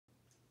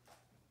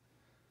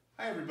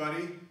Hi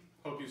everybody,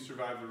 hope you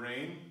survived the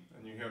rain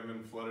and you haven't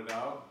been flooded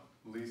out.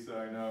 Lisa,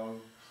 I know,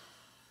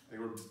 they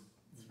were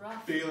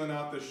bailing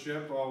out the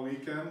ship all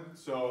weekend.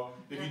 So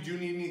if you do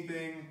need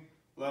anything,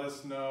 let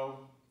us know.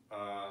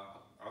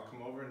 I'll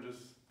come over and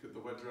just get the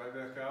wet dry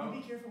back out.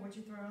 You be careful what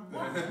you throw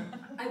out.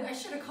 I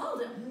should have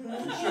called him.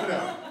 You should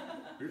have.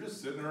 You're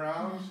just sitting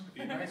around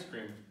eating ice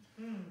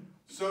cream.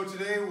 So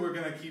today we're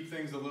going to keep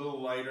things a little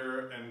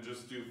lighter and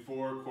just do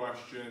 4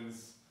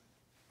 questions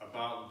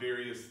about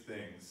various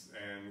things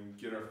and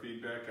get our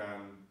feedback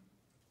on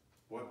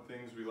what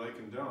things we like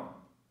and don't.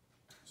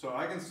 So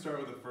I can start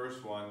with the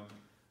first one.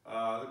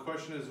 The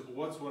question is,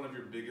 what's one of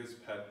your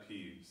biggest pet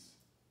peeves?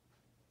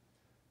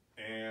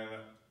 And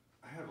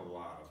I have a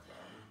lot of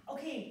them.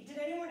 Okay,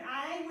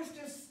 I was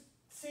just,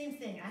 same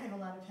thing, I have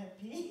a lot of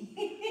pet peeves.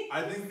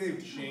 I think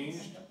they've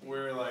changed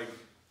where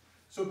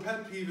so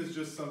pet peeve is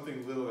just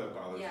something little that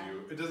bothers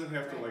you. It doesn't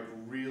have to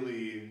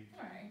really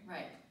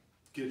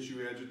get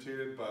you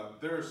agitated, but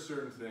there are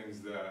certain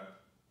things that,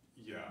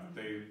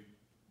 they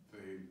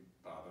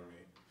bother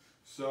me.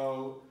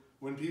 So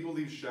when people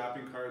leave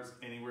shopping carts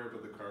anywhere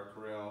but the cart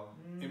corral,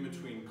 in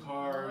between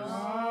cars,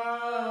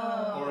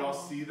 or I'll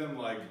see them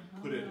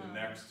put it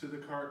next to the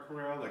cart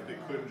corral, they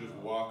couldn't just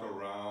walk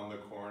around the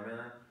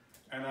corner.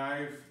 And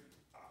I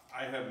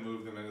have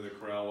moved them into the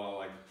corral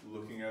while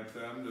looking at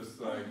them, just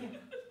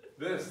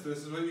this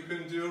is what you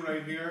couldn't do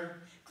right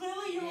here.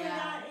 Clearly you were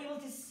not able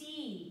to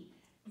see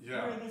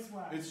where this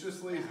was. It's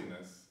just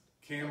laziness.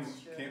 Cam,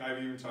 I've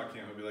even taught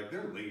Cam, he'll be like,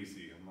 they're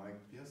lazy. I'm like,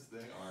 yes they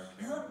are,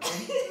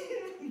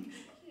 Cam.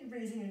 You're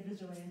raising a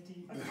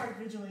vigilante, a cart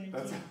vigilante.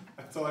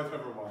 That's all I've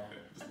ever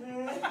wanted.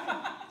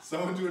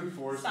 Someone to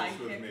enforce this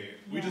with me.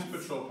 We just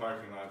patrol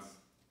parking lots.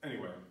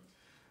 Anyway.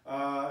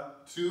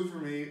 2 for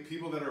me,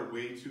 people that are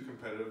way too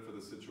competitive for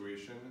the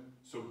situation.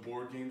 So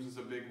board games is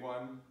a big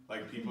one.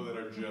 People that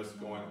are just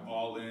going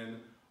all in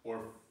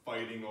or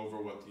fighting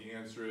over what the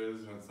answer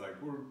is, and it's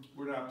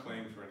we're not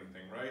playing for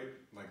anything, right?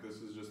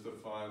 This is just a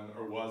fun,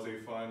 or was a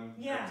fun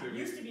activity. It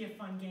used to be a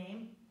fun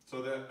game.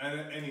 So that,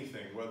 and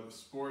anything, whether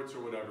sports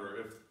or whatever,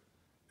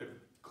 if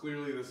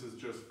clearly this is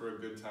just for a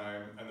good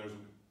time, and there's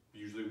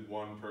usually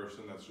one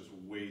person that's just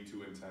way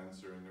too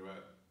intense or into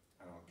it,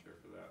 I don't care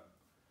for that.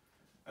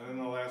 And then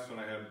the last one,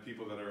 I have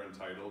people that are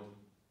entitled.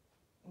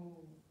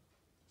 Ooh.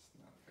 It's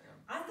not a fan.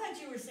 I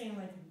thought you were saying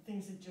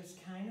things that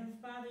just kind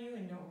of bother you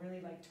and don't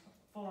really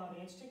full out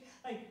agitate.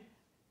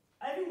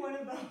 Every one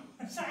of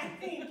those, I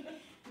think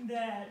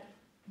that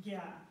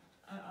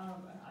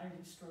I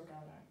would stroke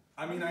out on.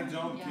 I mean, I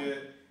don't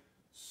get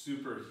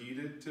super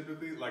heated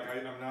typically.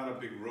 I'm not a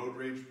big road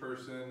rage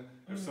person.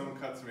 If someone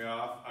cuts me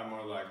off, I'm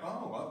more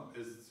oh, well,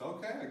 it's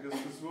okay. I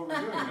guess this is what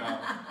we're doing now.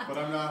 But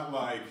I'm not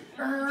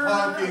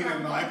honking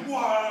and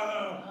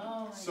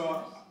whoa.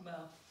 So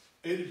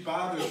it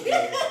bothers me.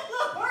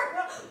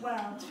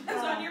 Well,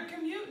 depends on your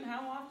commute and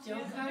how often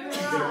you do it.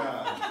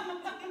 Yeah.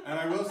 And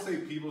I will say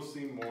people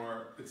seem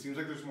more, it seems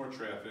like there's more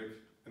traffic.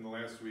 In the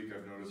last week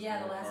I've noticed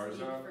more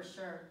cars out. For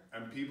sure.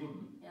 And people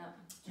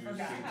do seem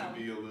to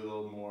be a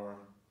little more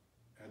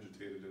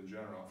agitated in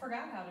general.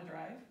 Forgot how to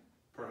drive.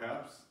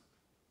 Perhaps.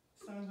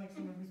 Sounds like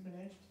someone who's been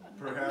agitated.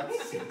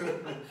 Perhaps.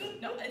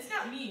 No, it's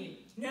not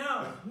me.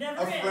 No,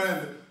 never A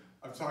friend.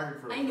 I'm talking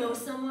for a friend. I know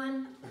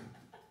someone.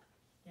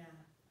 Yeah.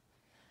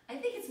 I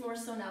think it's more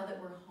so now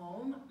that we're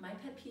home. My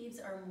pet peeves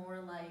are more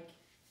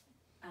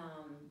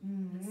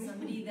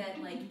somebody that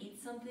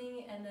eats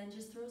something and then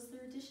just throws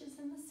their dishes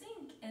in the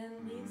sink and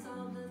leaves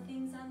all the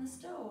things on the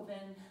stove,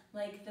 and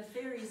the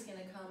fairy's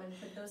gonna come and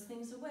put those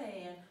things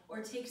away,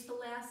 or takes the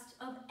last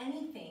of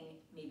anything,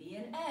 maybe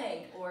an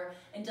egg,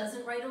 and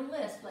doesn't write a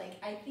list.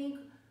 I think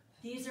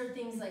these are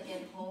things at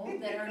home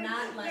that are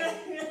not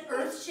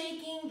earth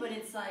shaking, but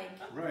it's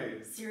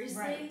seriously.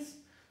 Right.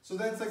 So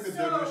that's the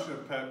definition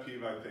of pet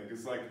peeve, I think.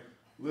 It's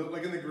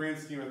in the grand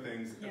scheme of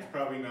things, it's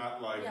probably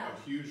not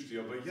a huge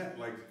deal, but yet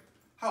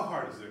how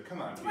hard is it?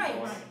 Come on, people. Right.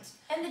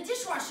 And the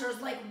dishwasher is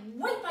right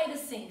by the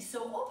sink,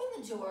 so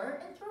open the door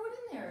and throw it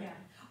in there. Yeah.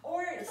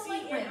 Or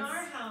see, in rinse.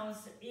 our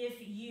house, if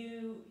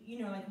you we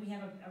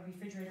have a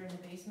refrigerator in the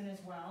basement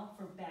as well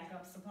for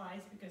backup supplies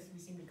because we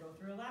seem to go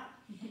through a lot.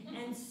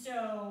 And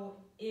so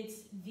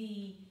it's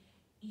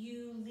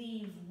you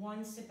leave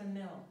 1 sip of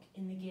milk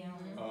in the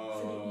gallon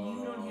so that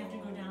you don't have to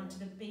go down to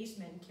the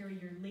basement and carry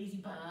your lazy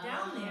butt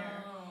down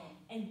there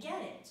and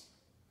get it.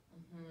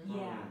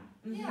 Yeah.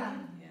 Yeah.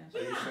 Are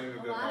you saying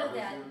A lot of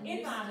that.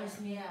 It bothers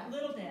me a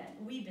little bit,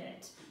 a wee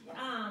bit.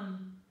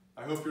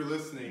 I hope you're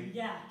listening.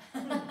 Yeah.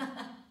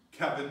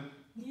 Kevin.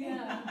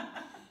 Yeah.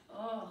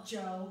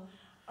 Joe.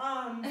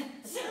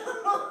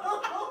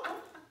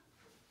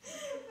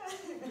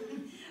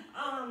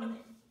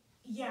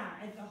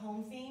 At the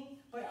home thing,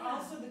 but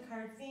also the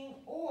cart thing,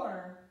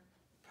 or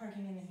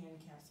parking in the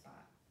handicap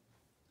spot.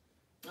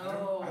 I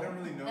don't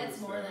really know. That's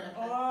more than a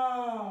pet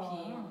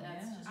peeve.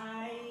 That's just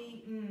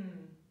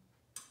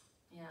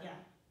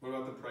What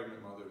about the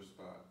pregnant mother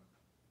spot?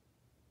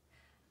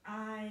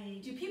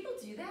 Do people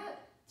do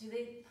that? Do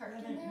they park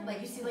in there? No,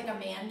 You see a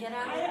man get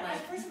out?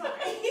 First of all,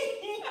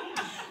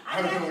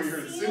 I don't know what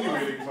you're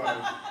insinuating,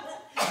 but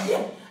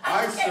Yeah,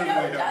 I know certainly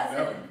it have doesn't.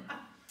 never.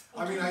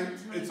 I mean,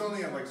 it's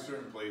only at like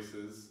certain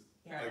places,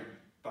 Yeah. like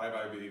Bye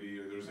Bye Baby,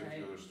 or there's a Right.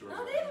 few other stores.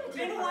 Oh, they like have a It's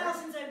that. been a while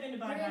since I've been to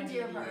Bye We're in Bye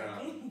Deer Baby.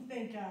 Park.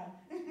 Thank God.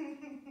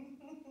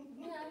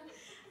 Yeah.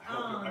 I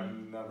hope I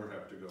never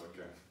have to go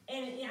again.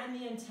 And on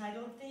the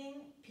entitled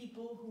thing,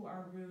 people who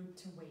are rude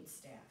to wait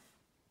staff.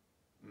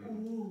 Mm.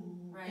 Ooh,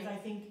 Right. because I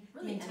think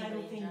Really the entitled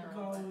anybody in thing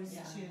general, but goes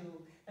yeah.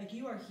 to, like,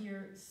 you are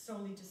here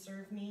solely to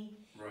serve me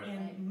Right. and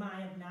Right.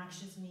 my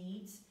obnoxious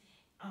needs.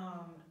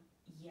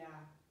 Yeah,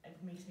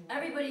 it makes me want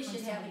Everybody to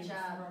should punch have a somebody in the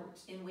job throat.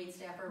 in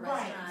waitstaff or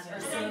Right. restaurant or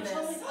And I service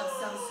totally- of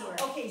some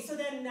sort. Okay, so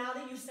then now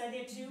that you said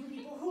that too,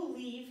 people who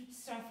leave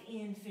stuff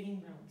in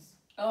fitting rooms.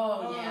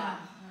 Oh, yeah.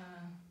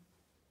 Uh,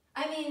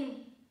 I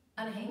mean,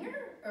 on a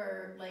hanger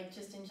or like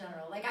just in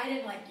general? Like I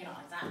didn't like, it's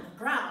on the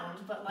ground,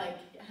 but like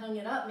hung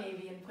it up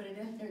maybe and put it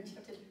in there. Do you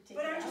have to take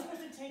But it aren't you out?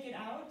 supposed to take it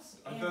out?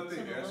 I and thought they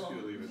to the asked little-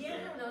 you to leave it Yeah, I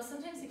there. don't know.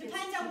 Sometimes it gets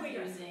Depends on where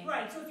you're, confusing.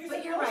 right, so if you're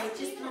But you're supposed right, to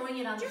just leave it, throwing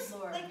it on the just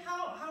floor. like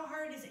how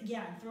hard is it?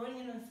 Yeah, throwing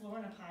it on the floor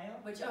in a pile.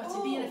 Which,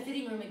 to be in a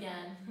fitting room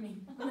again. I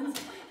mean,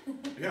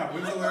 Yeah,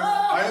 when's the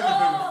last? I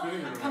haven't been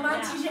in a fitting room. come on,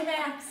 Yeah. TJ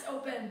Maxx,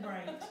 open.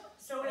 Right.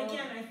 So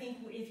again, I think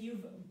if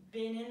you've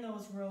been in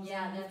those roles,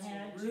 Yeah, and you've that's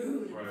had to,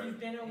 rude. Right. if you've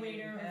been a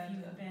waiter, if And,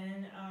 you've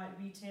been a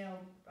retail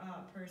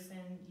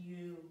person,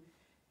 you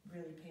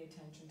really pay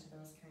attention to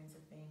those kinds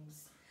of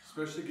things.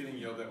 Especially getting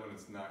yelled at when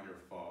it's not your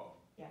fault.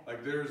 Yeah.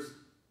 Like there's,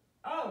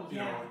 Oh you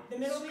yeah, know, the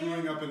middleman.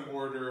 screwing up an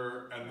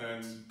order and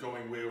then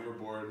going way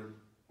overboard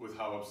with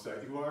how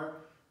upset you are.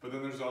 But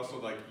then there's also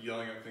like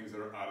yelling at things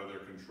that are out of their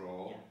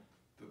control.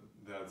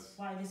 That's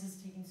Why this is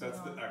taking so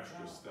That's long? the extra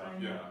Well, stuff,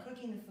 I'm yeah. not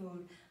cooking the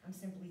food. I'm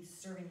simply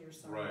serving your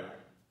son. Right.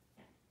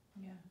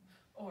 yeah.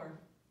 Or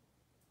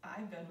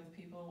I've been with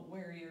people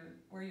where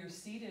you're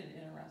seated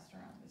in a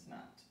restaurant is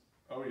not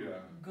oh yeah.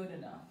 good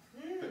enough.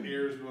 The Mm.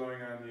 air's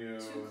blowing on you.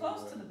 Too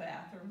close to the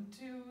bathroom,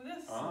 too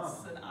this. Ah.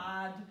 It's an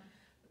odd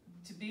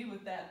to be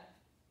with that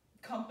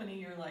company.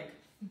 You're like,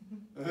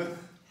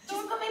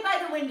 Just put me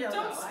by the window.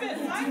 Don't though. spit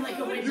I my seem like a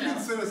food. You window.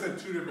 can sit us at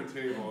 2 different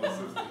tables.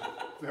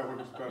 That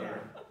works better.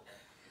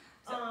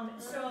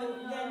 So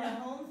then the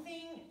home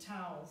thing,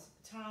 towels,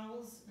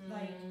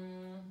 like,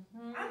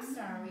 I'm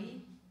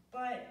sorry,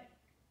 but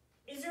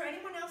is there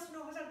anyone else who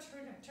knows how to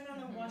turn on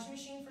the washing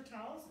machine for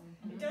towels?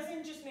 It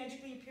doesn't just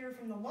magically appear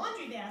from the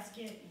laundry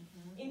basket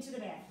into the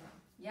bathroom.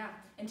 Yeah,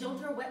 and don't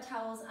throw wet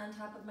towels on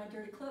top of my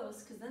dirty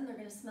clothes, because then they're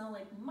gonna smell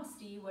like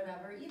musty,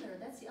 whatever. Either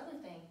that's the other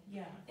thing.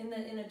 Yeah. In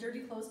a dirty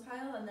clothes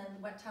pile, and then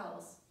wet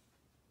towels,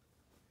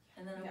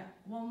 and then yeah.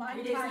 Well, mine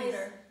 3 days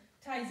later.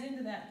 ties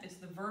into that. It's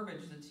the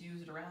verbiage that's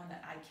used around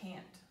that. I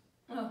can't.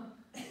 Oh,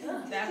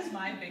 That's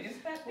my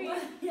biggest pet peeve.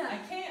 what? Yeah, I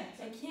can't.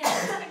 I can't.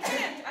 I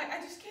can't.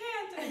 I just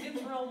can't. And it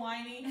gets real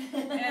whiny.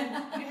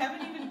 And you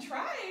haven't even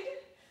tried.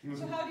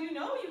 So how do you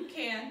know you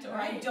can't? Or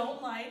I Right.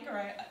 don't like, or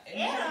Adam,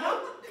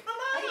 come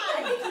on!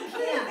 I think you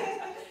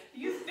can.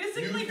 you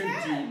physically You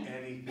can do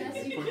anything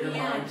Yes, you you put your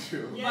can. mind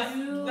to. Yeah. But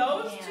You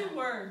those can. 2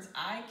 words,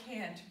 I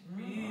can't,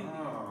 really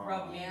Oh.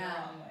 rub me the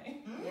Yeah. wrong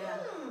way. Yeah,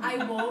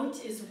 I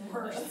won't is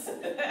worse.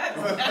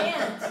 That's,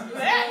 Can't.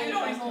 that you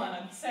don't even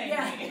want to say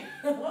Yeah. me.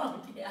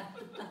 Well, yeah.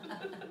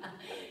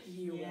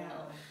 You Yeah.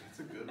 will. That's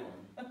a good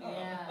one.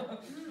 Yeah,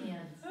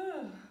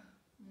 can't.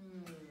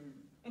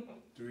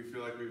 Do we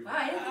feel like we've? Wow,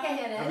 I didn't think I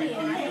had Have we any.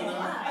 I had peed a in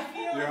lot. I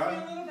feel Yeah.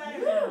 a little better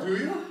now. Do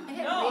you? I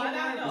had No, way I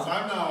more. know. Because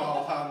I'm now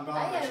all hot and I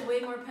bothered. had way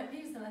more pet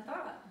peeves than I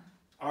thought.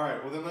 All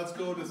right. Well, then let's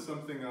go to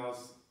something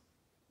else.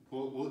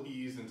 We'll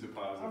ease into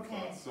positive Okay.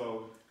 thoughts.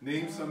 So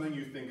name something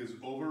you think is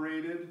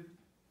overrated,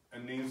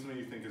 and name something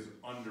you think is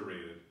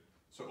underrated.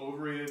 So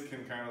overrated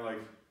can kind of like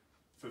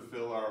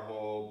fulfill our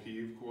whole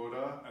peeve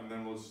quota, and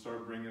then we'll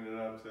start bringing it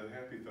up to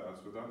happy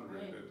thoughts with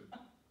underrated.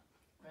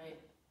 Right.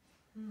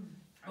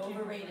 I can't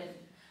Overrated.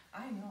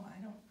 I know, I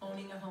don't.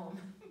 Owning a home.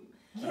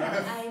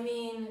 Yeah. I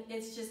mean,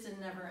 it's just a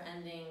never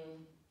ending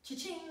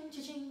cha-ching,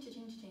 cha-ching,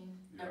 cha-ching, cha-ching.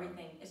 Yeah.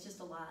 Everything. It's just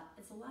a lot.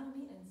 It's a lot of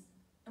maintenance.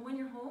 And when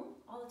you're home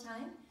all the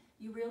time,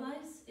 you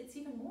realize it's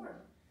even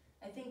more.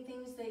 I think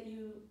things that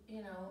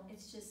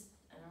it's just,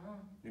 I don't know.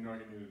 You know what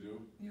you need to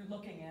do? You're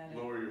looking at it.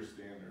 Lower your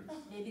standards.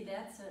 Maybe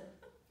that's it.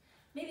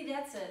 Maybe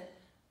that's it.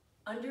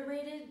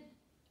 Underrated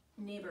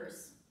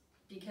neighbors.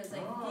 Because I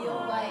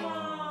feel like,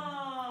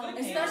 Oh,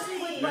 Good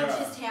especially with Yeah. what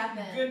just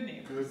happened. Good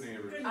neighbors. Good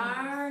neighbors. Good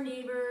Our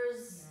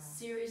neighbors Yeah.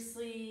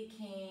 seriously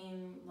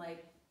came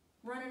like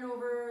running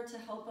over to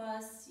help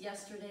us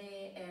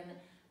yesterday, and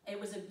it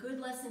was a good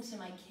lesson to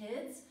my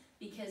kids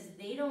because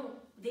they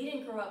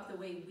didn't grow up the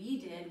way we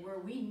did, where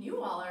we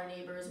knew all our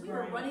neighbors. We were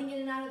Right. running in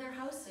and out of their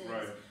houses.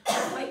 Right.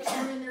 Bikes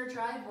were in their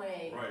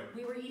driveway. Right.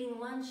 We were eating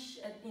lunch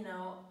at,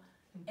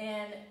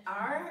 and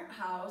our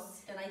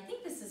house, and I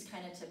think this is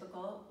kind of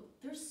typical,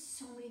 there's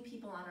so many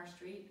people on our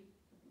street,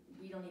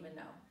 we don't even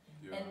know.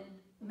 Yeah. And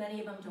many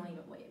of them don't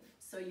even wave.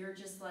 So you're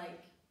just like,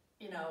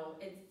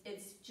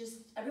 it's just,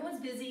 everyone's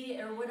busy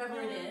or whatever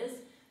it is.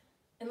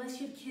 Unless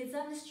you have kids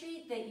on the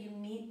street that you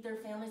meet their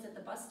families at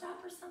the bus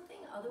stop or something.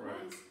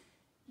 Otherwise,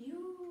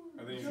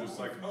 And then you're don't- just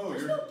like, oh,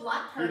 there's you're no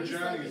block parties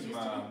like it Johnny's used to be.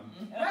 mom.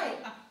 Right.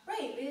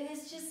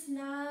 It's just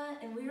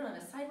not, and on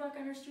a sidewalk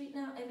on our street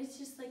now, and it's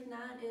just like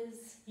not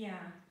as. Yeah,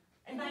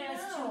 and by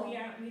us too,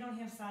 we don't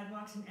have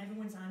sidewalks, and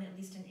everyone's on at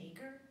least an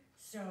acre.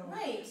 So,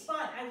 right.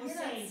 But I will You're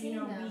say, you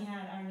know, them. we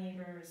had our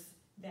neighbors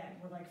that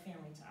were like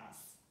family to us.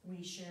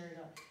 We shared,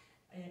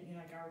 you know,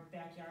 like our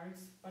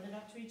backyards butted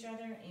up to each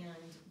other,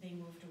 and they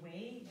moved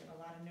away. They had a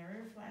lot of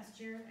nerve last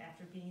year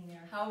after being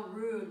there. How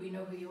rude! We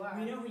know who you are.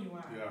 We know who you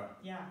are. Yeah.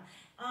 Yeah.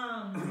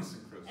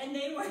 And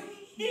they were,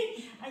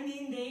 I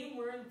mean, they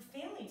were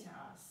family to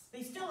us.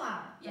 They still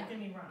are. Yeah. Don't get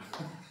me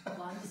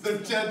wrong. They're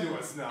dead to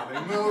us now. They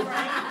moved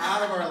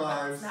out of our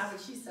lives. That's not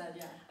what she said.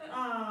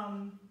 Yeah.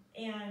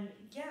 And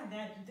yeah,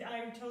 that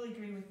I totally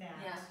agree with that.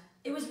 Yeah.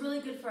 It was really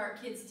good for our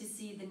kids to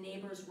see the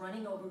neighbors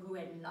running over who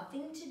had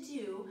nothing to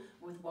do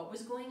with what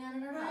was going on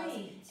in our house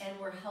and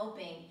were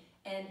helping.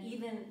 And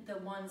even the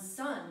one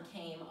son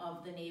came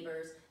of the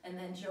neighbors, and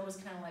then Joe was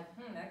kind of like,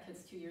 that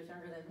kid's 2 years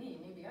younger than me.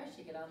 Maybe I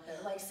should get out there.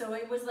 Like, so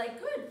it was like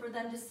good for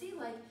them to see,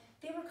 like,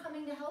 they were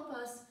coming to help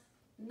us.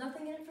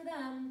 Nothing in it for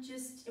them.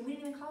 Just, and we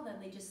didn't even call them.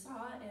 They just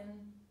saw it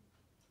and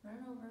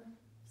ran over.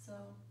 So,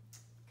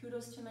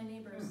 kudos to my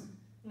neighbors.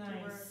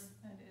 Nice.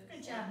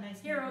 Good job, nice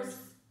Heroes. neighbors.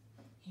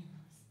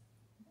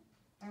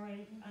 All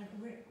right,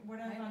 what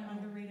about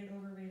underrated,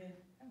 overrated?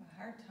 I have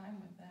a hard time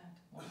with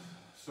that.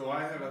 So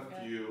I have a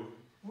few.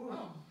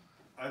 Oh.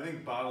 I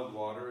think bottled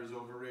water is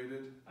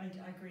overrated. I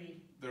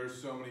agree.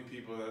 There's so many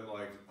people that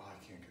like, oh,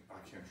 I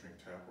can't drink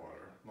tap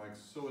water. I'm like,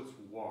 so it's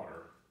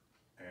water,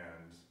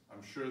 and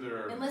I'm sure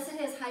there are. Unless it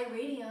has high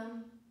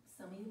radium,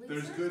 some of you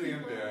There's good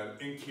and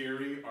bad. In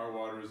Cary, our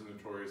water is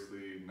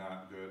notoriously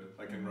not good.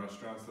 Like in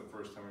restaurants, the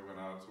first time we went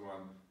out to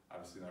one,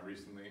 obviously not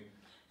recently,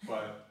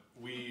 but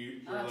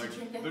we were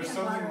like, there's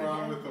something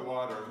wrong with the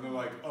water. And they're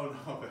like, oh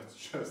no, that's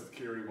just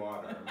Cary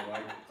water. And we're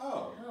like,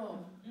 oh,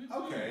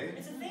 okay.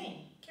 It's a thing.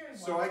 Cary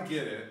water. So I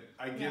get it.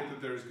 I get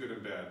that there's good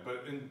and bad.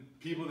 But in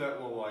people that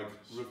will like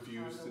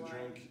refuse to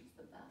drink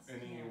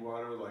any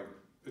water, like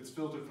it's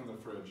filtered from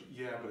the fridge.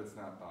 Yeah, but it's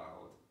not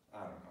bottled.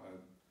 I don't know.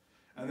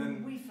 And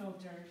then we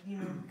filter, you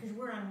know, because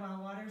we're on well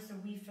water, so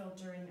we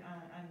filter and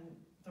on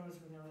those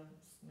who know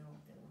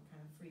that we're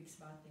kind of freaks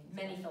about things.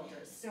 Many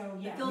filters. So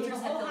yeah, the filters we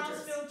have a whole have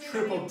house filters.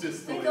 filter. triple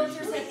distillation. The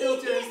filters have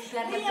filters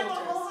that have We have a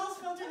filters. whole house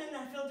filter and then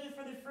a filter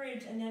for the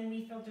fridge, and then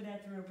we filter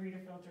that through a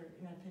breeder filter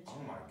in a pitcher.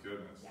 Oh my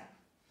goodness. Yeah.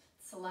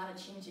 It's a lot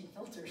of changing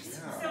filters.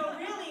 Yeah. So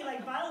really,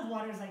 like bottled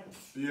water is like,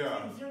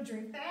 Yeah. you don't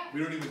drink that? We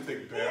don't even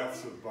take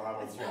baths with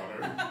bottled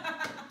water.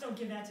 Don't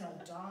give that to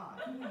a dog.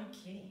 Who are you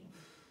kidding?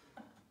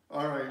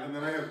 All right, and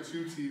then I have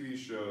 2 TV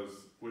shows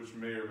which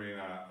may or may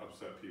not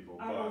upset people,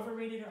 Are but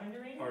overrated or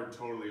underrated? are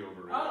totally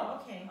overrated. Oh,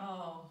 okay.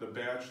 Oh. The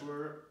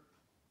Bachelor,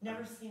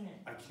 Never seen it.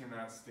 I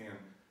cannot stand.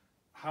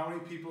 How many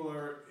people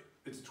are?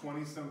 It's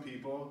 20-some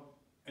people,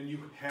 and you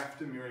have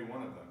to marry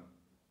one of them.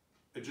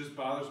 It just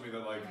bothers me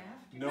that like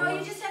No, one.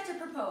 you just have to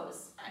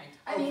propose. Right.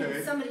 I mean,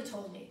 Okay. somebody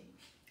told me.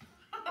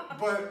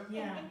 But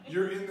Yeah.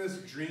 you're in this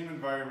dream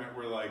environment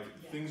where like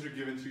things are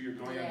given to you,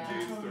 you're going Yeah. on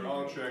dates, they're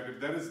all attractive.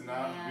 That is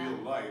not Yeah. real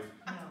life.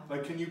 No.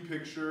 Like, can you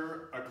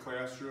picture a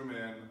classroom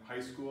in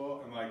high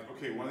school and like,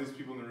 okay, one of these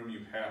people in the room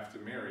you have to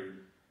marry.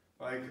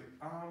 Like,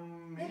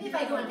 Maybe if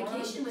I go on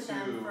vacation with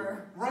them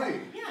for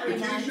right, Yeah,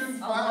 vacation,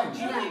 months, fine.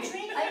 Yeah.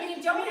 I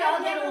mean, don't we all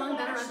get along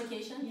better on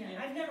vacation?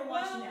 Yeah, I've never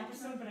watched an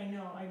episode, but I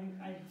know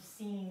I've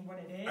seen what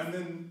it is. And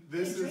then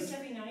this they drink is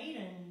every night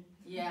and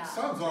Yeah.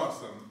 sounds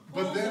awesome,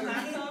 but Pools then and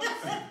hot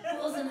tubs.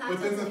 Pools and hot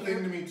but then tubs the in thing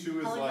here. to me too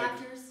is like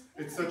Helicopters.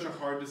 it's such a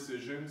hard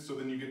decision. So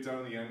then you get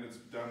down to the end, it's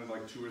down to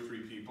like 2 or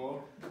 3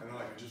 people, and they're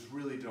like, I just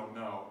really don't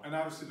know. And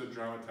obviously they're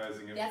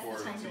dramatizing it That's for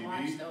the time TV. to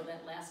watch though,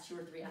 that last 2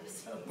 or 3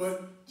 episodes.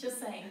 But just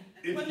saying.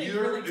 When they if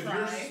really your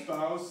try.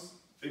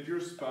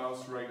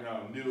 spouse right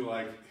now knew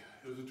like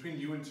it was between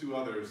you and 2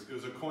 others, it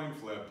was a coin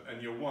flip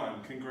and you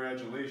won,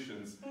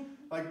 congratulations.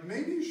 Like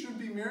maybe you shouldn't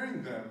be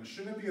marrying them.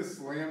 Shouldn't it be a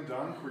slam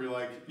dunk where you're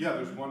like, yeah,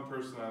 there's one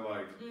person I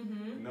like,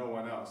 no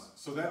one else.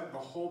 So that the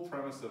whole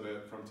premise of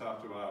it from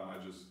top to bottom,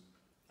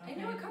 I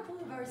know a couple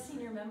of our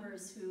senior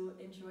members who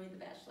enjoy The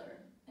Bachelor.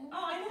 And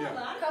oh, I know a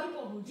lot of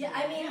people who do. Yeah,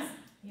 I mean,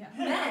 Yeah.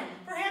 men.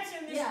 Perhaps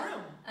in this Yeah.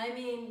 room. I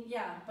mean,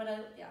 yeah,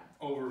 but yeah.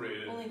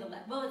 overrated. Only the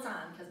last. Well, it's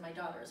on because my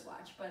daughters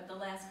watch, but the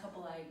last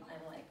couple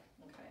I'm like,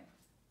 okay.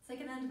 It's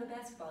like an end of a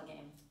basketball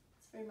game.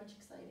 It's very much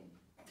exciting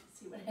to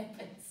see what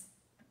happens.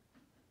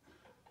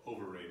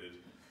 Overrated.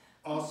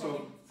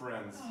 Also,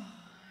 Friends.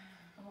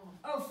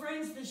 Oh,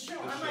 Friends, the show.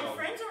 The I'm show. like,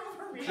 Friends are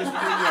overrated. Just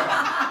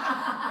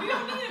yeah. We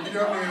don't need it. You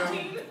don't need 'em.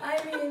 Quarantine.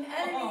 I mean,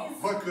 enemies.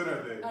 What good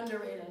are they?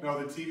 Underrated.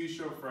 No, the TV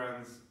show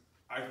Friends,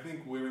 I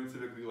think women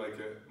typically like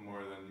it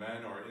more than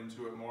men or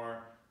into it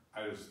more.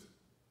 I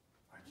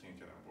can't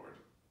get on board.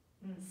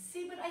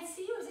 See, but I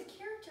see you as a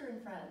character in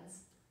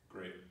Friends.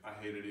 Great. I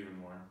hate it even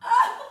more.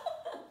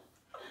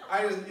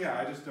 I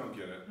just don't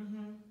get it.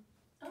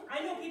 Okay.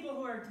 I know people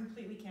who are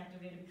completely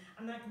captivated.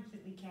 I'm not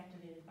completely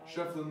captivated by it.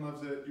 Shefflin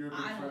loves it. You're a big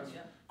I Friends. love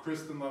you.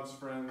 Kristen loves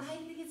Friends. I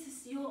think it's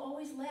just, you'll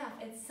always laugh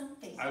at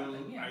something. I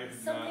yeah. have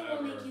Something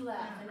not will ever. make you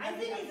laugh. in I every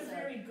think it's a episode.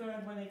 very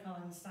good, what they call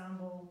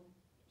ensemble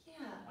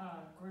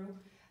Yeah. group.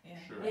 Yeah.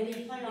 Sure. And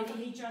they play off of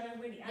each other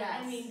with,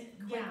 I mean,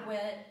 quick yeah.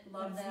 wit,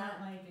 love It's that.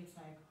 not like, it's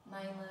like.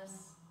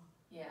 Mindless.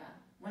 Yeah,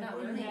 we're Like not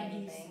when you learning have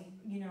anything.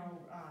 these, you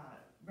know,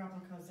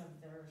 replicas of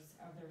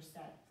their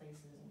set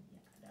places and,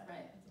 yeah,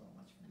 that's a little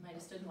much for me. I might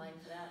have stood in line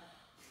for that.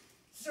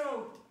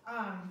 So,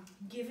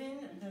 given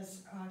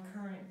this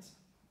current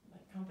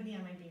company,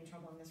 I might be in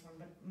trouble on this one,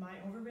 but my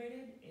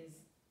overrated is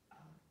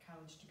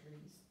college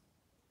degrees.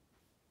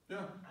 Yeah.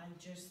 I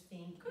just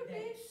think Could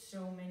that be.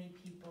 so many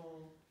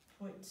people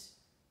put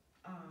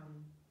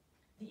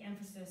the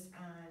emphasis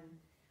on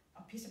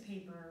a piece of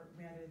paper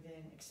rather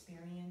than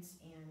experience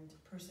and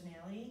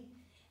personality.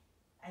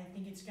 I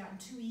think it's gotten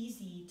too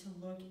easy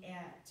to look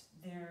at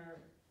their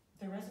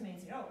resume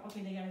and say, oh,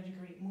 okay, they got a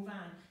degree, move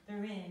on,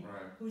 they're in.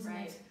 Right. Who's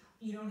Right. next?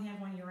 You don't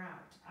have one, you're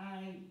out.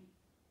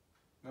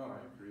 No, I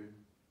agree.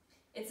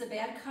 It's a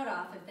bad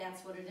cutoff if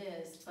that's what it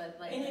is, but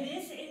like. And it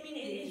is, I mean,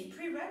 it is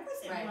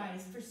prerequisite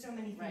wise for so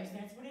many things, Right.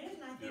 that's what it is,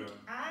 and I think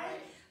Right.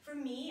 for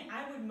me,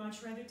 I would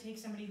much rather take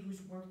somebody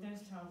who's worked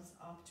themselves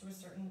up to a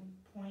certain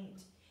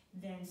point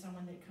than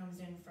someone that comes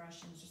in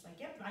fresh and is just like,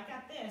 yep, I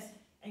got this.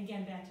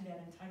 Again, back to that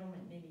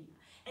entitlement maybe.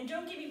 And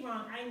don't get me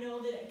wrong, I know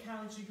that a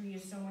college degree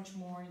is so much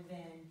more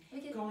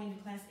than going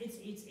to class.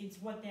 It's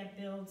what that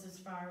builds as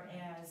far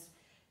as,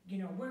 you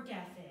know, work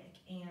ethic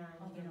and,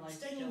 you know, life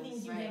studying skills,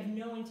 things you have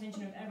no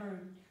intention of ever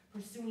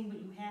pursuing, but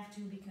you have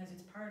to because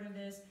it's part of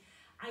this.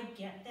 I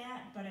get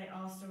that, but I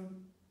also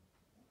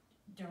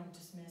don't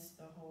dismiss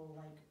the whole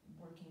like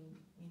working,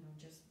 you know,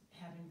 just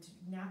having to,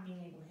 not being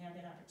able to have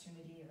that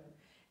opportunity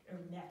or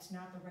that's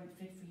not the right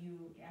fit for you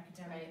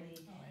academically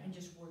and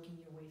just working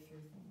your way through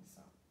things,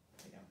 so,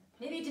 you know.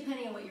 Maybe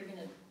depending on what you're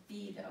gonna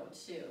be though,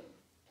 too.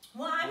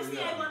 Well, obviously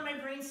I want my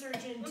brain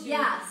surgeon to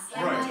Yes,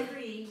 have Right. a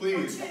degree.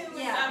 Please. Or two.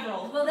 Yeah.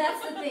 Several. Well,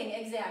 that's the thing,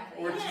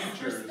 exactly. Or Yeah.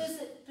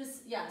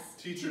 teachers. Yes.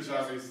 Teachers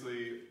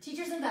obviously.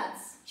 Teachers and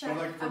vets. Check. But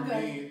like for I'm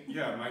good. me,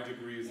 yeah, my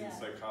degree is in Yeah.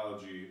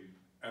 psychology,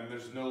 and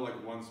there's no like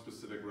one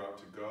specific route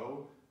to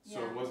go. So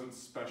Yeah. it wasn't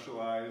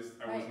specialized.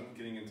 I Right. wasn't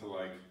getting into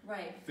like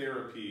Right.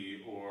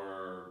 therapy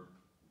or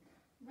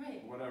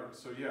Right. whatever.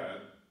 So yeah,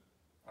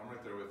 I'm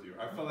right there with you.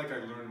 I felt like I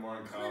learned more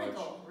in college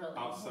Clinical, really.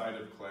 outside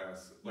of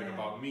class, like Yeah.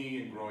 about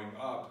me and growing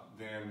up,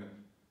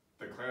 than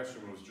the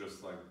classroom was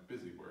just like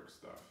busy work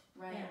stuff.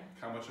 Right. Yeah.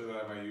 How much of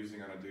that am I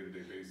using on a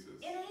day-to-day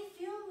basis? And I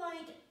feel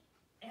like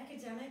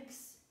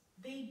academics,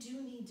 they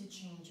do need to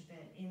change a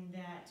bit in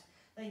that,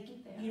 like,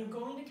 you know,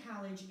 going to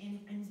college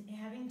and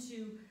having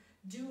to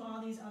do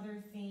all these other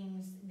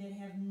things that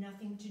have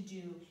nothing to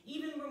do,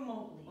 even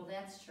remotely, Well,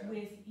 that's true.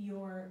 with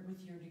your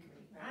degree.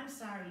 Right. I'm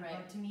sorry, Right.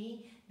 but to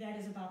me, that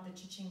is about the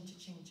cha-ching,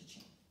 cha-ching,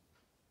 cha-ching.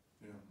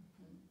 Yeah.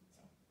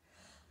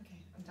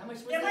 Okay, I'm How done.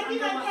 much was That it might be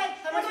my underwater- pet,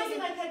 how that much might was be it-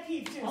 my pet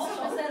peeve too. Oh,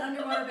 so- was that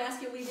underwater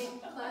basket weaving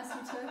class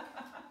you took?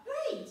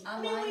 Right.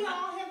 I mean, we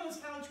all have those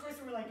college courses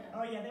where we're like,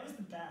 oh yeah, that was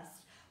the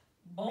best.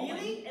 Bowling.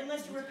 Really?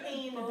 Unless you were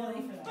paying the bill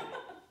Bowling. for that.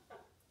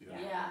 Yeah.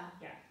 Yeah.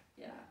 Yeah.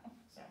 Yeah.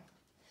 So,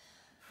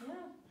 Yeah.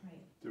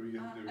 right. Did we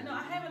get? Did we No,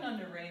 I have an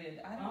underrated.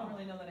 I don't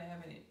really know that I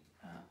have any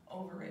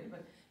overrated,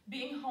 but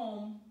being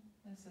home,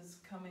 this is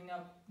coming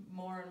up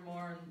more and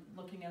more, and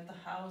looking at the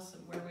house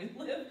and where we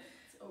live.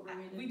 It's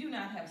overrated. We do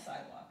not have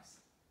sidewalks.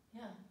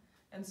 Yeah.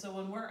 And so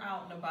when we're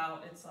out and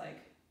about, it's like,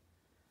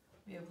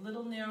 we have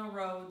little narrow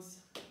roads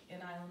in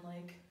Island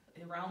Lake,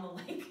 around the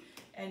lake,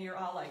 and you're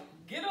all like,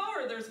 get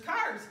over, there's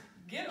cars,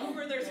 get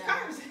over, there's Yeah.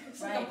 cars.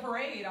 It's like a Right.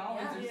 parade,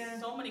 always, Yeah. there's Yeah.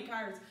 so many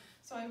cars.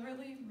 So I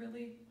really,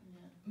 really Yeah.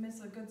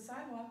 miss a good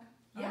sidewalk.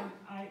 Yeah.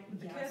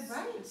 Yes. kids.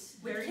 Right.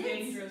 With Very kids.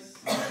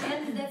 dangerous.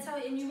 And that's how,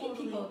 and you meet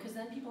Totally. people, because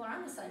then people are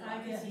on the sidewalk.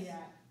 I can see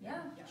that.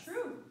 Yeah. Yes.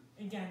 True.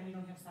 Again, we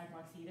don't have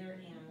sidewalks either,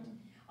 and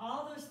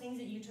all those things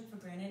that you took for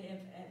granted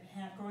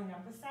have growing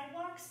up with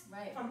sidewalks,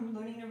 Right. from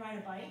learning to ride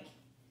a bike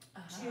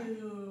Uh-huh.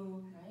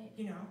 to, Right.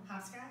 you know,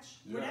 hopscotch,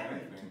 Yeah, whatever.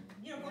 anything.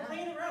 You know, go Yeah.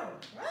 play in the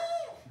road.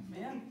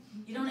 Yeah.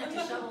 You don't have to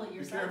shovel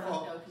your Be careful.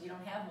 sidewalk though, because you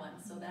don't have one,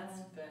 so that's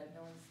good.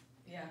 No one's.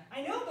 Yeah.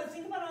 I know, but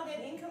think about all that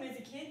income as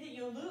a kid that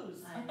you'll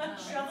lose. I know.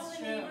 Shovel it's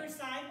the true. neighbor's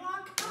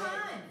sidewalk? Come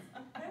Right.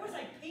 on. That was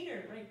like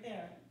Peter right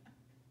there.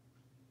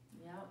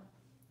 Yep.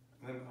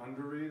 And then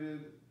underrated.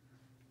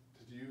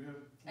 Did you have?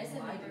 I said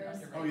Mine my girls.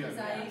 Oh, yeah. Because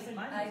Yeah, you said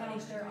I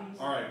college think they're degrees.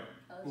 All right.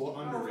 Well,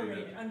 college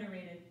underrated.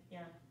 Underrated,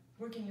 yeah.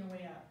 Working your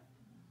way up.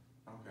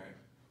 Okay.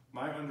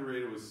 My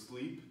underrated was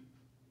sleep.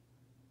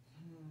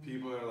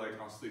 People are like,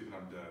 I'll sleep when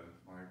I'm dead.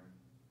 I'm like,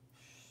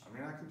 I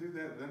mean, I can do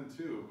that then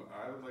too, but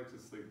I would like to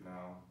sleep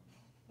now.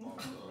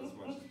 Also, as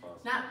much as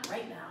possible. Not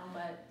right now,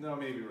 but. No,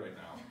 maybe right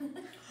now.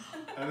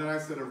 And then I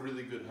said a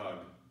really good hug.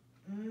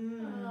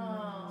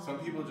 Oh. Some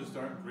people just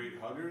aren't great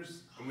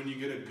huggers, and when you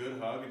get a good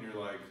hug and you're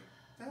like,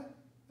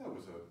 that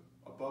was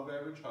a above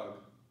average hug.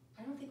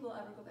 I don't think we'll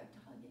ever go back to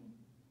hugging.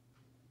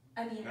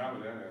 I mean. Not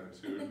with that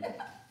attitude.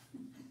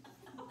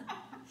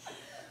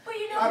 But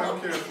you know. I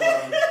don't care if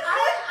I'm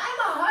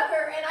a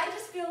hugger, and I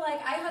just feel like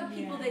I hug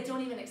people Yeah. that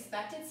don't even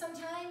expect it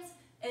sometimes.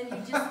 And you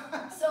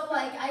just, so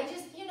like, I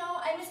just, you know,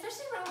 and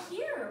especially around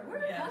here,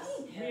 we're Yes.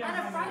 hugging. Yeah.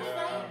 On a Friday Yeah.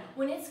 night,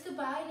 when it's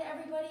goodbye to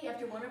everybody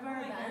after one of our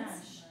Oh my events,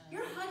 gosh.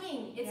 You're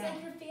hugging. It's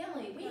like your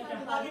family. We like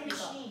hug a a lot of hugging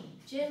people. machine.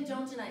 Jim,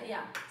 don't deny.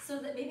 Yeah. So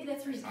that maybe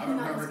that's where he's I getting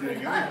don't all those remember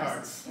good getting any hugs.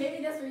 hugs.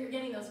 Maybe that's where you're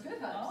getting those good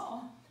hugs.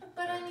 Oh.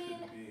 But I mean,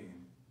 Could be.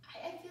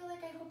 I feel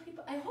like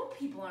I hope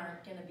people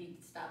aren't gonna be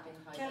stopping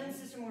hugging. Kevin's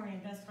sister Maureen,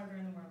 best hugger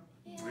in the world.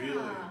 Yeah.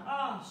 Really?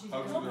 Oh, she's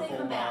Hugs hope with they their whole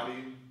come back.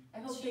 body. I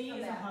hope she they come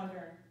is a back.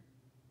 hugger.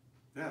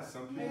 Yeah,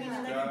 some I people mean,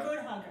 Yeah. like a good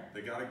hugger.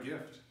 they got a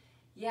gift.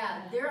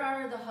 Yeah, there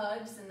are the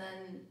hugs, and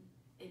then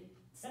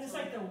it's And it's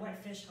like the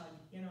wet fish hug,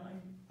 you know,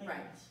 like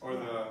Right. Or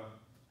the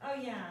Oh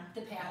yeah.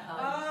 the pat hug.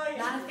 Oh yeah.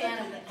 Not a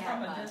fan of the pat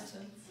From a hug.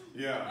 distance.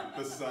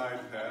 the side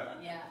pat.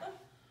 Yeah.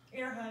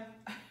 Ear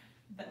hug.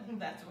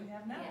 That's what we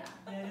have now. Yeah.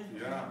 That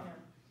is Yeah.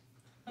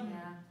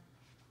 Yeah.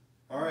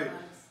 All right.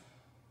 Hugs.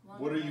 Long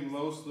What are you hugs.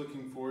 most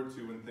looking forward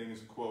to when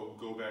things quote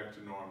go back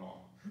to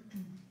normal?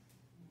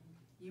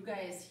 You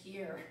guys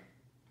here,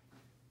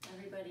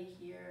 everybody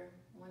here,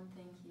 one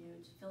thing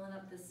huge, filling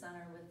up this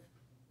center with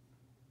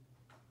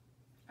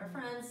our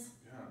friends,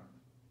 Yeah.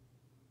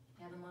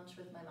 having lunch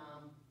with my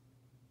mom.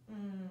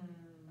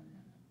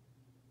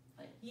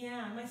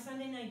 Yeah, my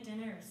Sunday night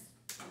dinners.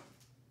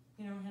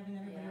 You know, having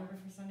everybody Yeah. over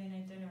for Sunday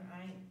night dinner.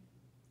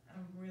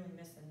 I'm really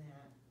missing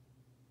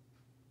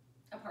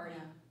that. A party,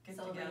 Get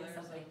celebrating togethers,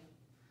 something.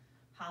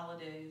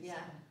 holidays,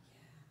 Yeah,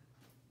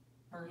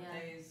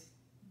 birthdays,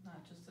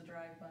 not just a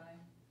drive-by.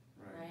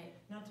 Right. right.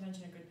 Not to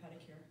mention a good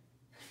pedicure.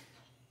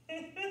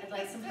 I'd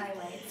like some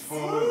highlights.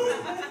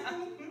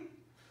 Totally.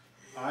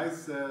 I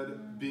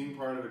said being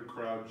part of a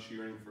crowd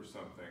cheering for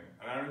something.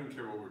 And I don't even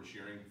care what we're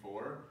cheering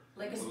for.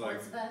 Like a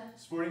Like- sports event.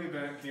 Sporting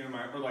event came to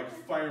mind, or like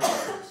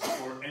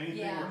fireworks, or anything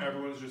Yeah. where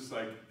everyone's just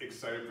like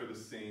excited for the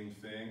same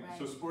thing. Right.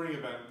 So sporting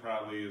event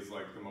probably is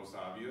like the most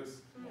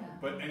obvious. Yeah.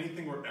 But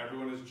anything where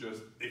everyone is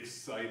just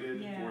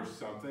excited Yeah. for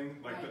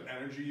something, like Right. the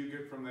energy you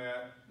get from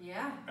that,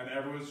 Yeah. and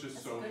everyone's just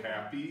That's so a good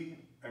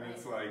happy, and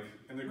it's like,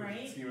 in the grand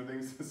Right. scheme of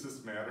things, does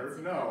this matter? That's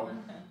a No. good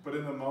one. But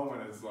in the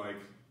moment, it's like,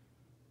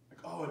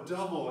 oh, a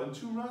double and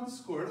 2 runs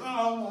scored.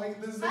 Oh, like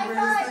this is the High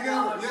greatest five! thing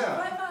Oh, ever. Yeah.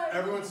 high five!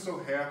 Everyone's so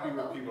happy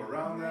with people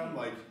around them.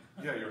 Right.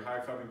 Like, yeah, you're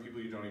high-fiving people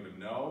you don't even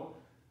know.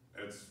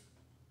 It's,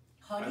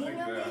 Hugging think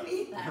them, that-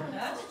 maybe? I don't know.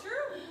 That's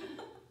true.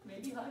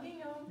 Maybe hugging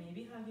them.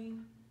 Maybe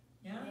hugging.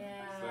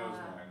 Yeah. so that was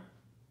mine.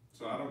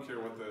 So I don't care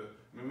what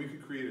we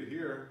could create it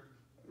here.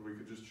 Or we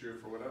could just cheer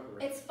for whatever.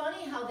 It's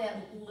funny how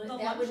that The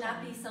that would not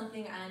lunchtime. be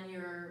something on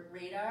your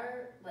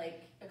radar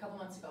like a couple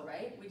months ago,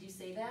 right? Would you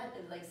say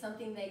that? Like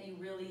something that you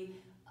really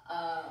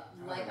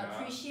like Yeah.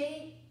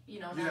 appreciate? You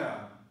know, not,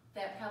 Yeah.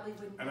 that probably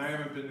wouldn't And be I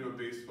haven't been to a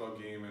baseball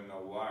game in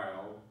a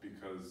while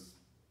because,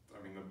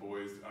 I mean, the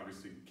boys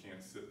obviously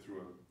can't sit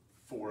through a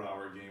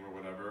 4-hour game or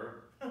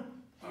whatever.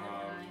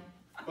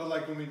 But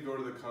like when we go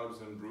to the Cubs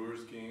and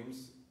Brewers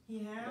games,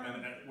 Yeah.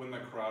 and when the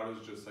crowd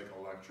is just like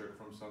electric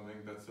from something,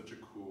 that's such a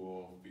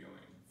cool feeling.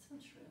 So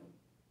true.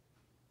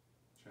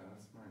 Yeah,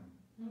 that's mine.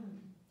 Hmm.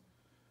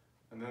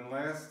 And then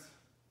last,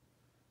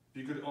 if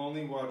you could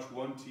only watch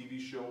one TV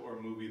show or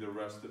movie the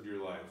rest of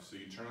your life, so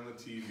you turn on the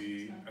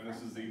TV and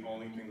this is the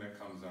only thing that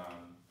comes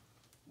on,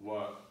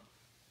 what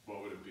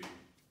would it be?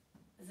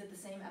 Is it the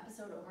same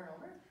episode over and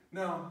over?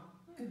 No.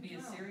 Could be a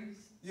Oh.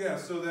 series, Yeah,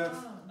 so that's,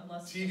 Oh.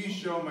 unless. TV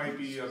show might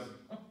be a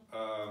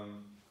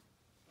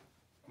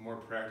more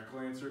practical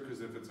answer,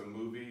 because if it's a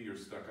movie, you're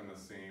stuck on the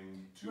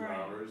same 2 Right.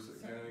 hours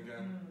again and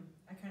again.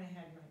 I kind of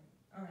had my.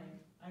 All right,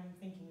 I'm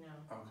thinking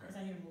now Okay. because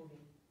I need a movie.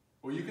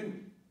 Well, you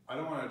can, I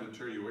don't want to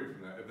deter you away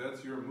from that. If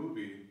that's your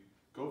movie,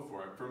 go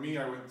for it. For me,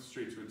 I went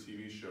straight to a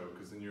TV show,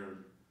 because then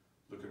you're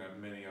looking at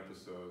many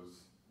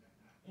episodes.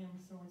 And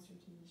so what's your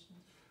TV show?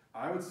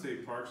 I would say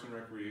Parks and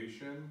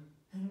Recreation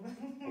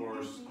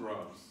or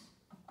Scrubs.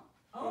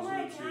 Oh Those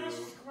my are the two. gosh,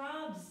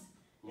 Scrubs!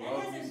 That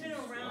Love hasn't me been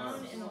some around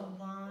Scrubs. in a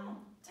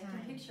long I can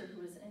time. picture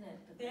who was in it,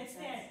 but That's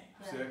that.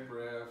 Yeah. Zach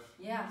Braff,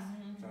 Yeah,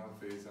 Mhm. Tom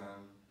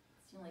Faison.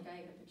 it's the only guy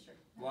I could picture.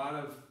 A lot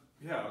of,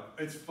 yeah,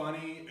 it's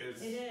funny,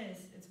 it's, It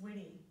is. It's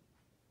witty.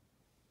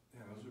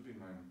 yeah, those would be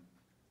mine.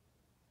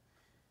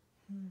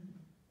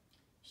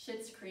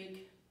 Schitt's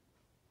Creek,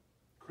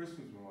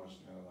 Kristen's been watching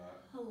that a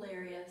lot.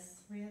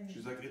 hilarious Really?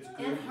 She's like, it's good,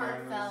 and mindless.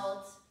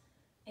 heartfelt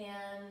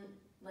and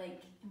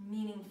like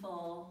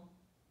meaningful.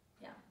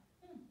 Yeah,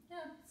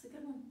 it's a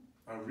good one.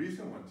 A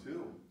recent one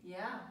too.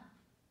 Yeah,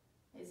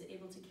 is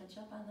able to catch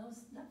up on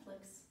those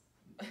Netflix.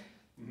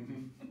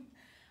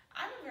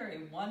 I'm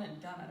very one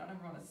and done. I don't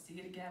ever want to see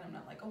it again. I'm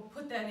not like, oh,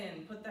 put that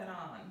in, put that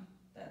on.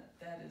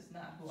 That is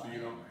not who So I you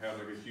am. don't have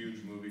like a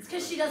huge movie. It's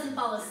because she doesn't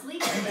fall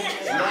asleep.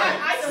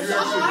 Right, So you she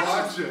actually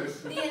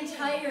watches watch it. the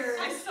entire.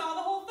 I saw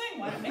the whole thing.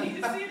 Why do I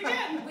need to see it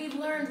again? We've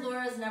learned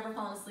Laura's never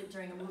fallen asleep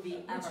during a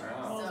movie ever.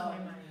 Wow. Blows So, my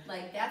mind.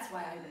 like, that's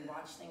why I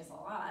rewatch things a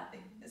lot.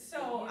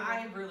 So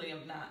I really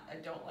am not. I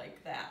don't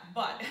like that.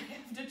 But I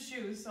have to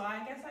choose. So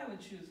I guess I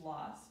would choose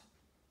Lost.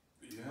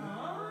 Yeah.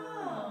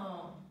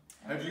 Oh.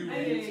 Have you I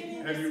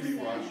didn't have you listen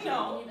to rewatched it?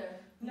 No. Either.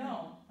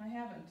 No, I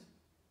haven't.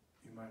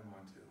 You might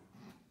want to.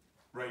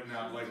 Right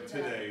now, like Do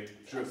that. today,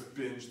 just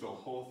binge the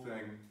whole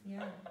thing.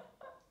 Yeah.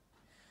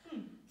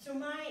 So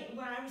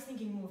what I was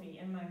thinking movie,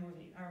 and my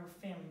movie, our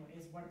family movie,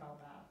 is What About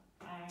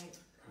Bob?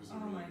 It's a Oh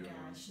really my good one.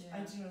 gosh, Yeah. I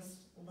just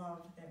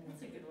love that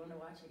That's a movie. good one to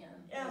watch again.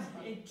 Yeah,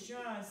 it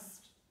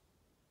just,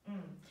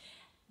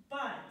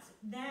 But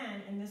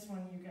then, and this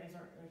one you guys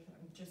are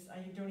just, I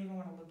don't even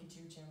want to look at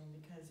you, Jim,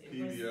 because it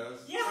was. PBS.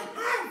 Yeah.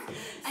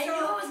 I knew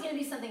it was going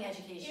to be something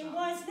educational. It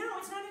was, no,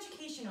 it's not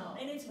educational. Oh,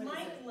 And it's what is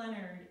Mike it?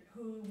 Leonard,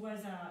 who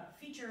was a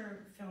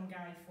feature film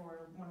guy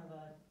for one of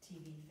the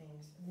TV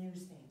things,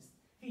 news things,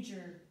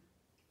 feature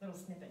little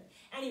snippet.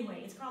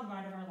 Anyway, it's called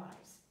Ride of Our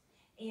Lives.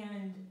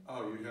 And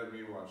Oh, you had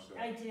me watch that.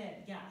 I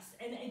did, yes.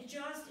 And it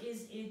just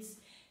is, it's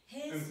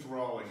his,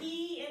 Enthralling.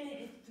 he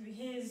and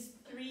his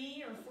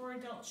 3 or 4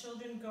 adult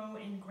children go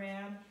and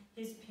grab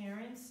his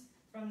parents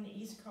from the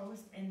East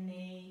Coast and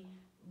they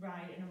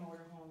ride in a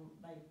motorhome,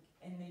 like,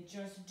 and they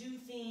just do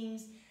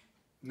things.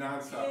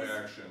 Non-stop His-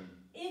 action.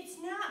 It's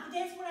not, but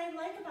that's what I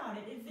like about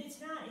it. It's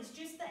not, it's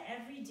just the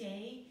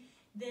everyday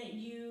that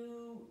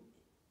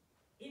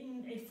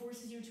it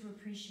forces you to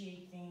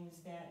appreciate things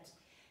that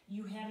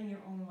you have in your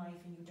own life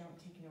and you don't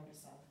take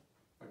notice of.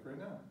 Like right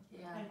now.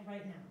 Yeah. Like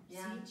right now.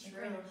 Yeah, See? Like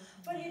true. right now.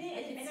 But it I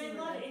is, can and see I where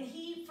love that- it. And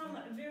he, from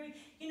a very,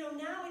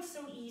 now it's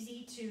so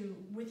easy to,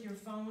 with your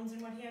phones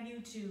and what have you,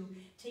 to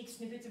take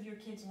snippets of your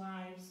kids'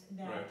 lives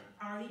that Right.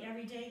 are the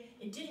everyday.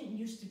 It didn't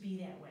used to be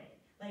that way.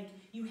 Like,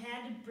 you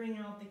had to bring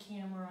out the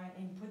camera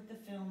and put the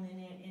film in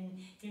it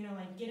and,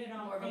 like, get it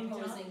all More of a cranked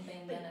up. posing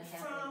thing than a But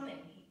happening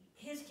thing.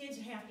 his kids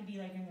have to be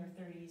like in their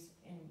 30s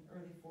and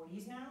early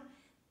 40s now.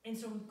 And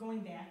so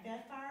going back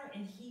that far,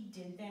 and he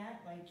did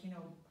that, like,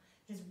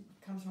 his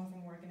comes home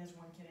from work and his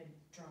one kid had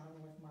drawn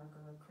with marker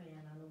or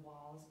crayon on the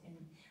walls, and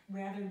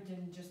rather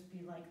than just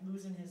be like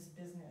losing his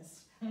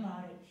business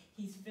about it,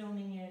 he's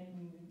filming it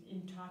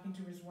and talking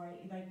to his wife,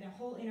 like the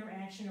whole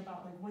interaction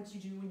about like what you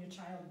do when your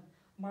child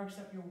marks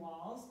up your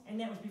walls, and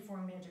that was before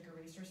magic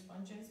eraser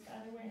sponges, by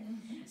the way.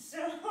 So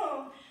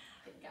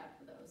Thank God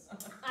for those.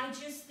 I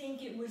just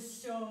think it was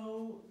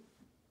so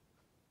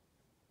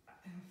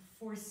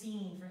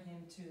foreseen for him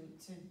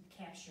to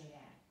capture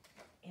that,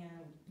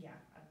 and yeah,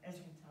 as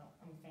you can tell,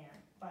 I'm a fan.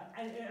 But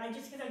I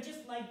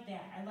just like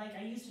that.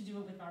 I used to do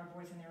it with our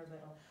boys when they were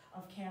little,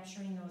 of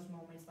capturing those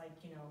moments, like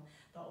the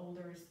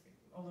older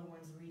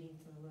ones reading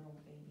to the little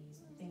babies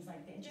and things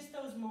like that. Just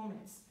those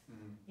moments.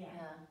 Mm-hmm. Yeah.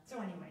 So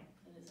anyway,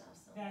 It is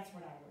awesome. that's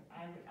what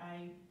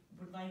I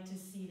would like to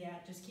see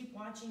that. Just keep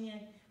watching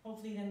it.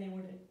 Hopefully, then they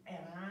would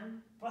add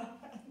on, but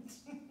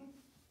Yeah,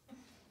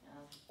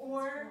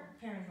 or cool.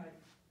 Parenthood.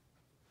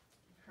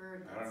 I've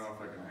heard. I don't know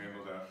if I can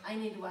handle that. I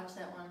need to watch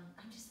that one.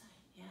 I'm just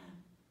yeah.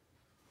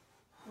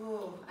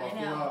 Ooh, Buckle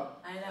I know.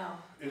 up. I know.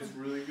 It's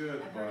really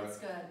good, I've heard but it's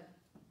good.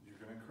 you're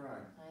gonna cry.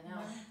 I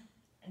know.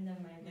 And then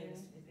my big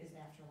is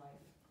Afterlife.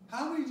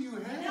 How many do you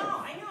have? I know.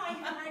 I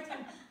have a hard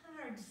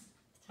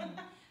time.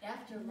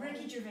 After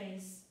Ricky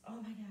Gervais. Oh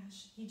my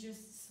gosh, he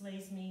just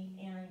slays me.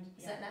 And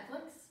Is that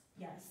Netflix?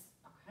 yes,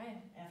 Okay.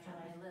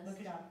 Afterlife. On my list. Look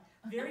it up.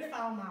 Very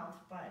foul mouth,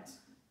 but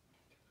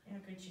in a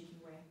good cheeky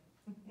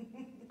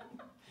way.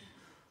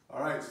 All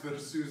right, so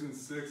there's Susan's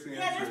 6 answers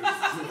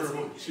Yeah, for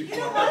what she You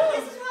know wants. what?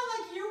 This is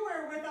how like you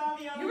were with all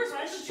the other You were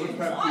supposed to questions. choose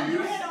What one. You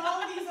peeves? had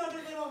all these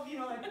other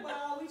little, like,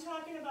 well, we're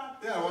talking about.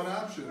 Yeah, one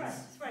options.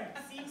 Right.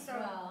 See, so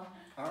Well,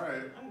 All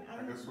right.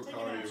 I'm I guess we'll taking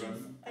call it options.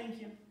 even. Thank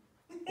you.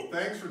 Well,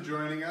 thanks for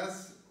joining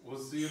us. We'll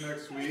see you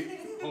next week.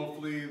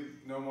 Hopefully,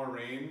 no more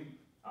rain.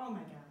 Oh my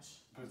gosh.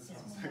 But it It's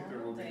sounds like there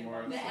will be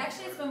Memorial more. Day. at some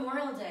actually, it's point.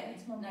 Memorial Day.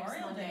 It's next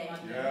Memorial Monday. Day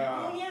Monday.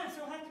 Yeah. Oh yeah, so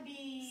we'll have to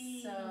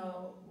be.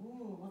 So-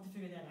 Ooh, we'll have to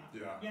figure that out.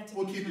 Yeah. You have to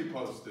We'll be keep you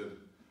honest. posted.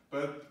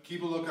 But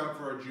keep a lookout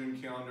for our June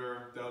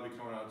calendar. That'll be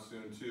coming out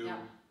soon too. Yeah.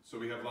 So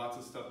we have lots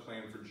of stuff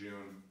planned for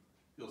June.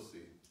 You'll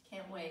see.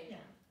 Can't wait. Yeah.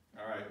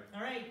 All right.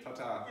 All right.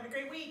 Ta-ta. Have a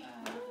great week.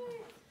 Bye.